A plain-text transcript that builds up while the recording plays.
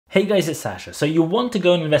Hey guys, it's Sasha. So you want to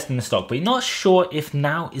go and invest in a stock, but you're not sure if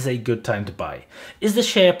now is a good time to buy. Is the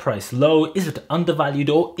share price low? Is it undervalued?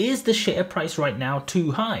 Or is the share price right now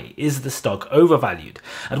too high? Is the stock overvalued?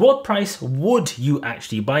 At what price would you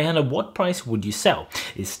actually buy and at what price would you sell?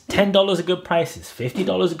 Is $10 a good price? Is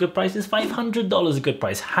 $50 a good price? Is $500 a good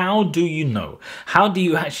price? How do you know? How do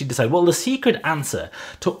you actually decide? Well, the secret answer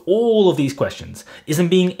to all of these questions is in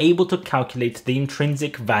being able to calculate the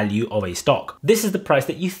intrinsic value of a stock. This is the price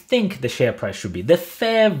that you think the share price should be, the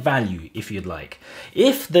fair value if you'd like.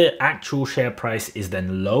 If the actual share price is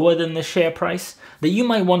then lower than the share price, then you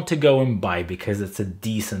might want to go and buy because it's a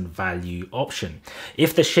decent value option.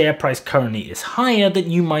 If the share price currently is higher, then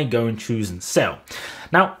you might go and choose and sell.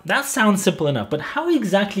 Now, that sounds simple enough, but how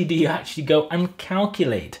exactly do you actually go and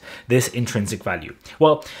calculate this intrinsic value?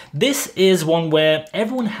 Well, this is one where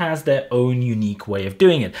everyone has their own unique way of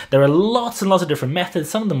doing it. There are lots and lots of different methods,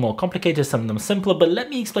 some of them more complicated, some of them simpler, but let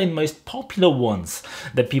me explain the most popular ones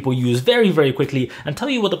that people use very, very quickly and tell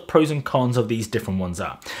you what the pros and cons of these different ones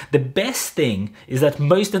are. The best thing is that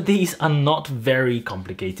most of these are not very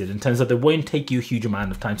complicated in terms of they won't take you a huge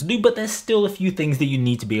amount of time to do, but there's still a few things that you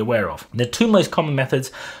need to be aware of. The two most common methods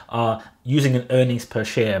are using an earnings per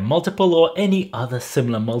share multiple or any other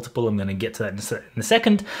similar multiple, I'm going to get to that in a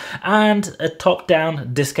second, and a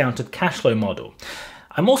top-down discounted cash flow model.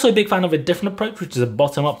 I'm also a big fan of a different approach, which is a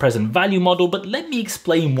bottom-up present value model, but let me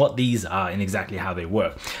explain what these are and exactly how they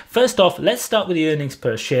work. First off, let's start with the earnings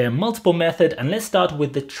per share multiple method, and let's start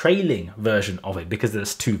with the trailing version of it because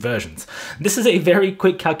there's two versions. This is a very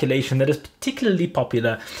quick calculation that is particularly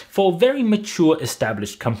popular for very mature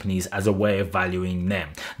established companies as a way of valuing them.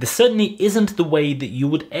 This certainly isn't the way that you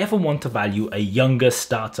would ever want to value a younger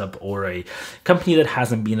startup or a company that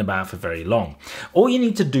hasn't been about for very long. All you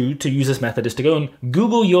need to do to use this method is to go and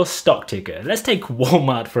Google your stock ticker. Let's take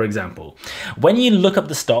Walmart for example. When you look up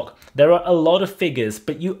the stock, there are a lot of figures,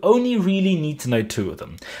 but you only really need to know two of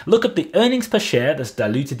them. Look up the earnings per share, that's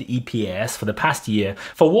diluted EPS for the past year.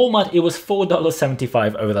 For Walmart, it was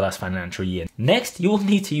 $4.75 over the last financial year. Next, you will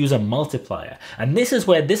need to use a multiplier, and this is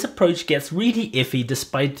where this approach gets really iffy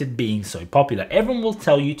despite it being so popular. Everyone will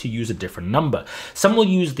tell you to use a different number. Some will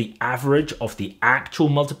use the average of the actual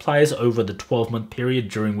multipliers over the 12-month period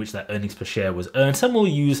during which that earnings per share was earned. Some will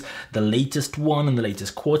use the latest one in the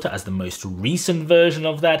latest quarter as the most recent version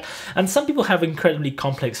of that. And some people have incredibly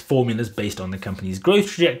complex formulas based on the company's growth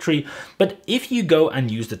trajectory. But if you go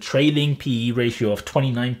and use the trailing PE ratio of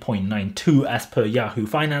 29.92 as per Yahoo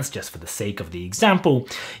Finance, just for the sake of the example,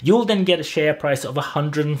 you'll then get a share price of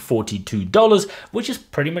 $142, which is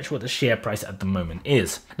pretty much what the share price at the moment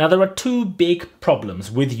is. Now, there are two big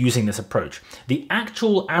problems with using this approach. The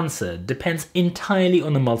actual answer depends entirely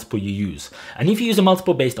on the multiple you use. And if you use a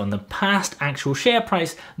multiple based on the past actual share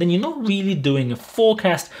price, then you're not really doing a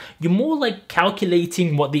forecast. You're more like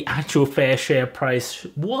calculating what the actual fair share price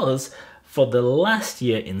was for the last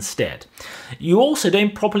year instead. You also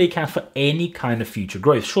don't properly account for any kind of future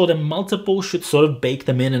growth. Sure, the multiple should sort of bake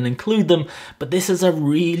them in and include them, but this is a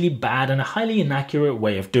really bad and a highly inaccurate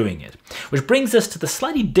way of doing it. Which brings us to the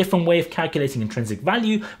slightly different way of calculating intrinsic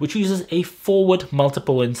value, which uses a forward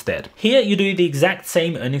multiple instead. Here you do the exact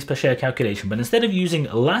same earnings per share calculation, but instead of using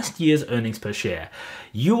last year's earnings per share,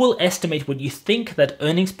 you will estimate what you think that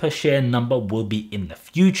earnings per share number will be in the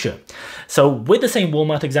future. So with the same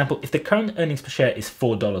Walmart example, if the current earnings per share is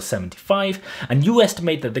 $4.75 and you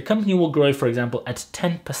estimate that the company will grow, for example, at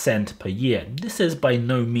 10% per year. This is by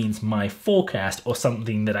no means my forecast or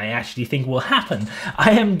something that I actually think will happen.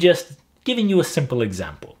 I am just giving you a simple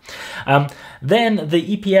example. Then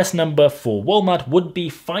the EPS number for Walmart would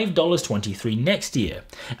be $5.23 next year.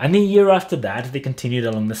 And the year after that, if they continued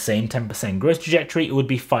along the same 10% growth trajectory, it would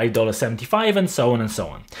be $5.75 and so on and so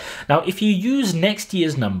on. Now, if you use next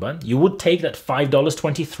year's number, you would take that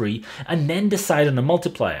 $5.23 and then decide on a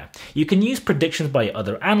multiplier. You can use predictions by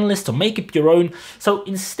other analysts or make up your own. So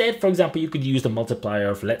instead, for example, you could use the multiplier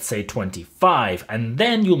of, let's say, 25, and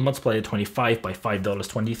then you'll multiply the 25 by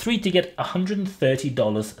 $5.23 to get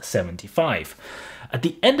 $130.75. At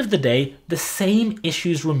the end of the day, the same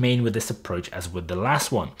issues remain with this approach as with the last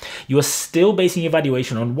one. You are still basing your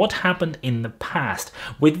valuation on what happened in the past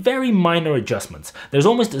with very minor adjustments. There's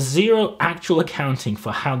almost zero actual accounting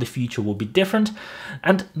for how the future will be different,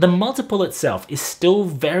 and the multiple itself is still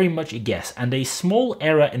very much a guess, and a small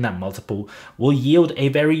error in that multiple will yield a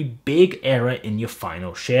very big error in your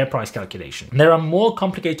final share price calculation. There are more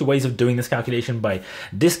complicated ways of doing this calculation by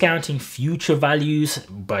discounting future values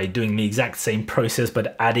by doing the exact same process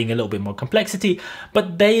but adding a little bit more complexity,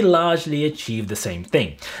 but they largely achieve the same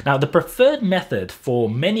thing. Now, the preferred method for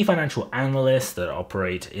many financial analysts that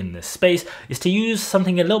operate in this space is to use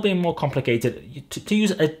something a little bit more complicated, to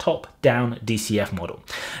use a top-down DCF model.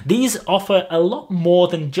 These offer a lot more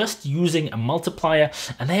than just using a multiplier,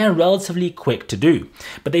 and they are relatively quick to do.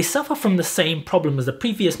 But they suffer from the same problem as the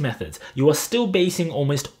previous methods. You are still basing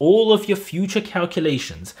almost all of your future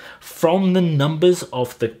calculations from the numbers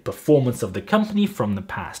of the performance of the company from the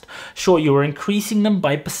past. Sure, you're increasing them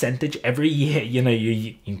by percentage every year. You know,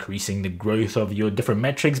 you're increasing the growth of your different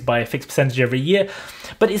metrics by a fixed percentage every year,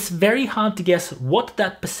 but it's very hard to guess what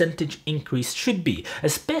that percentage increase should be,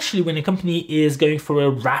 especially when a company is going through a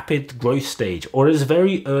rapid growth stage or is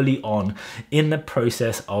very early on in the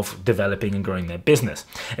process of developing and growing their business.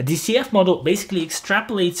 A DCF model basically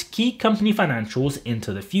extrapolates key company financials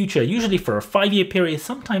into the future, usually for a 5-year period,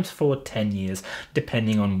 sometimes for 10 years,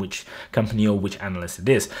 depending on which company or which analyst it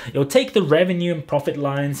is. It'll take the revenue and profit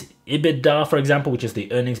lines, EBITDA, for example, which is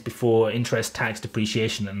the earnings before interest, tax,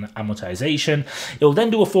 depreciation, and amortization. It'll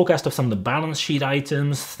then do a forecast of some of the balance sheet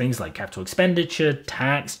items, things like capital expenditure,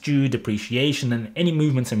 tax due, depreciation, and any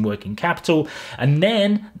movements in working capital. And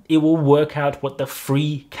then it will work out what the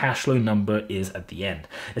free cash flow number is at the end.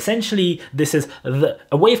 Essentially, this is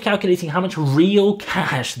a way of calculating how much real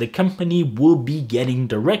cash the company will be getting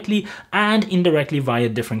directly and indirectly via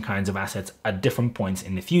different kinds of assets at different points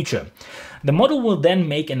in the future. The model will then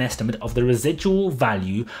make an estimate of the residual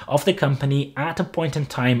value of the company at a point in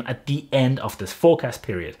time at the end of this forecast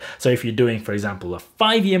period. So if you're doing, for example, a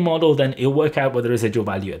 5-year model, then it'll work out what the residual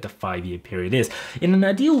value at the 5-year period is. In an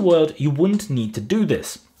ideal world, you wouldn't need to do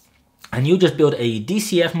this. And you'll just build a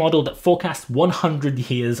DCF model that forecasts 100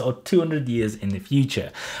 years or 200 years in the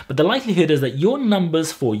future. But the likelihood is that your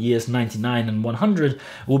numbers for years 99 and 100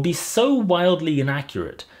 will be so wildly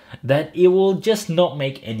inaccurate that it will just not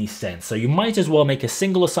make any sense. So you might as well make a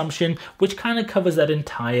single assumption which kind of covers that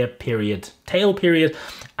entire period, tail period,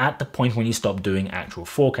 at the point when you stop doing actual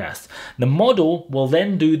forecasts. The model will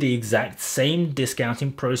then do the exact same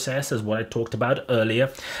discounting process as what I talked about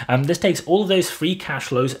earlier. This takes all of those free cash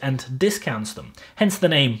flows and discounts them, hence the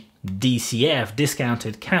name DCF,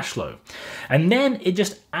 discounted cash flow. And then it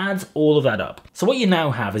just adds all of that up. So what you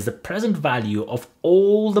now have is the present value of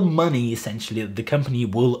all the money essentially that the company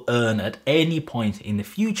will earn at any point in the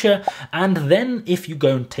future. And then if you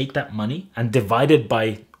go and take that money and divide it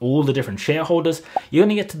by all the different shareholders, you're going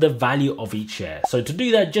to get to the value of each share. So to do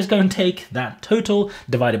that, just go and take that total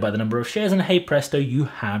divided by the number of shares, and hey presto, you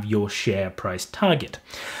have your share price target.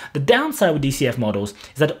 The downside with DCF models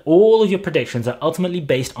is that all of your predictions are ultimately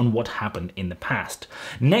based on what happened in the past.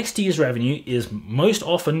 Next year's revenue is most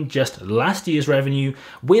often just last year's revenue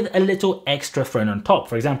with a little extra thrown on top.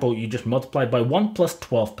 For example, you just multiply by 1 plus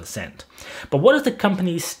 12%. But what if the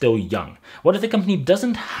company is still young? What if the company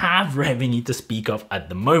doesn't have revenue to speak of at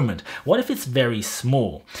the moment? What if it's very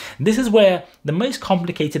small? This is where the most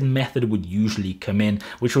complicated method would usually come in,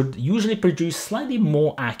 which would usually produce slightly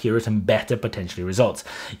more accurate and better potentially results.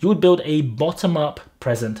 You would build a bottom-up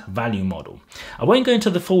present value model. I won't go into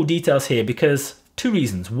the full details here because two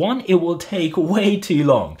reasons. One, it will take way too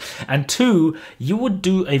long. And two, you would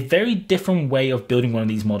do a very different way of building one of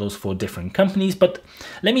these models for different companies. But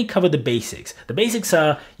let me cover the basics. The basics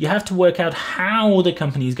are you have to work out how the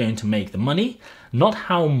company is going to make the money, not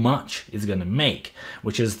how much it's going to make,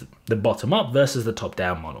 which is the bottom up versus the top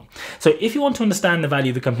down model. So if you want to understand the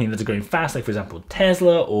value of the company that's growing fast, like for example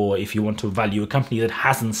Tesla, or if you want to value a company that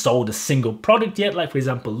hasn't sold a single product yet, like for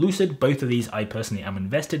example Lucid, both of these I personally am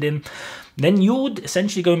invested in, then you would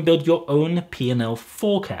essentially go and build your own P&L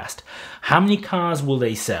forecast. How many cars will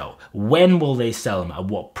they sell? When will they sell them? At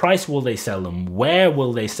what price will they sell them? Where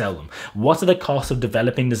will they sell them? What are the costs of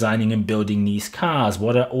developing, designing, and building these cars?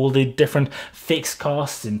 What are all the different fixed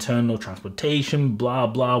costs, internal transportation, blah,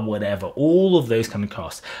 blah, whatever, all of those kind of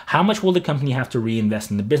costs. How much will the company have to reinvest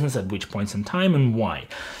in the business at which points in time and why?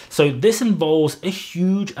 So this involves a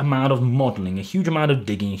huge amount of modeling, a huge amount of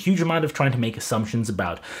digging, a huge amount of trying to make assumptions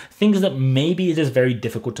about things that maybe it is very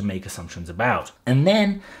difficult to make assumptions about. And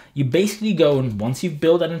then you basically go, and once you've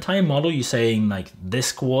built that entire model, you're saying like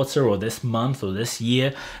this quarter or this month or this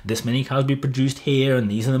year, this many cars will be produced here,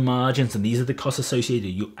 and these are the margins and these are the costs associated.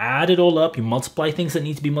 You add it all up, you multiply things that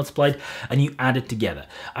need to be multiplied, and you add it together.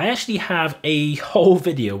 I actually have a whole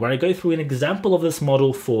video where I go through an example of this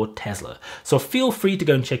model for Tesla. So feel free to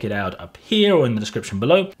go and check it out up here or in the description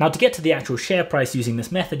below. Now, to get to the actual share price using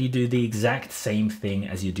this method, you do the exact same thing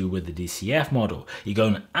as you do with the DCF model. You go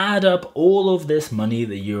and add up all of this money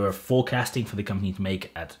that you're you're forecasting for the company to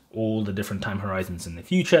make at all the different time horizons in the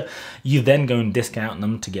future. You then go and discount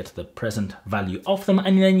them to get to the present value of them,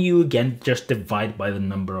 and then you again just divide by the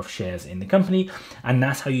number of shares in the company, and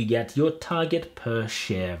that's how you get your target per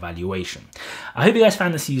share valuation. I hope you guys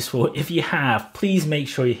found this useful. If you have, please make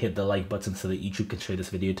sure you hit the like button so that YouTube can show this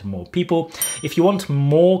video to more people. If you want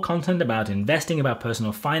more content about investing, about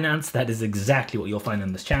personal finance, that is exactly what you'll find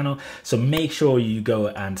on this channel, so make sure you go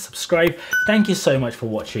and subscribe. Thank you so much for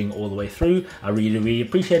watching all the way through. I really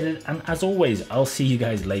appreciate it, and as always, I'll see you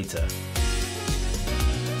guys later.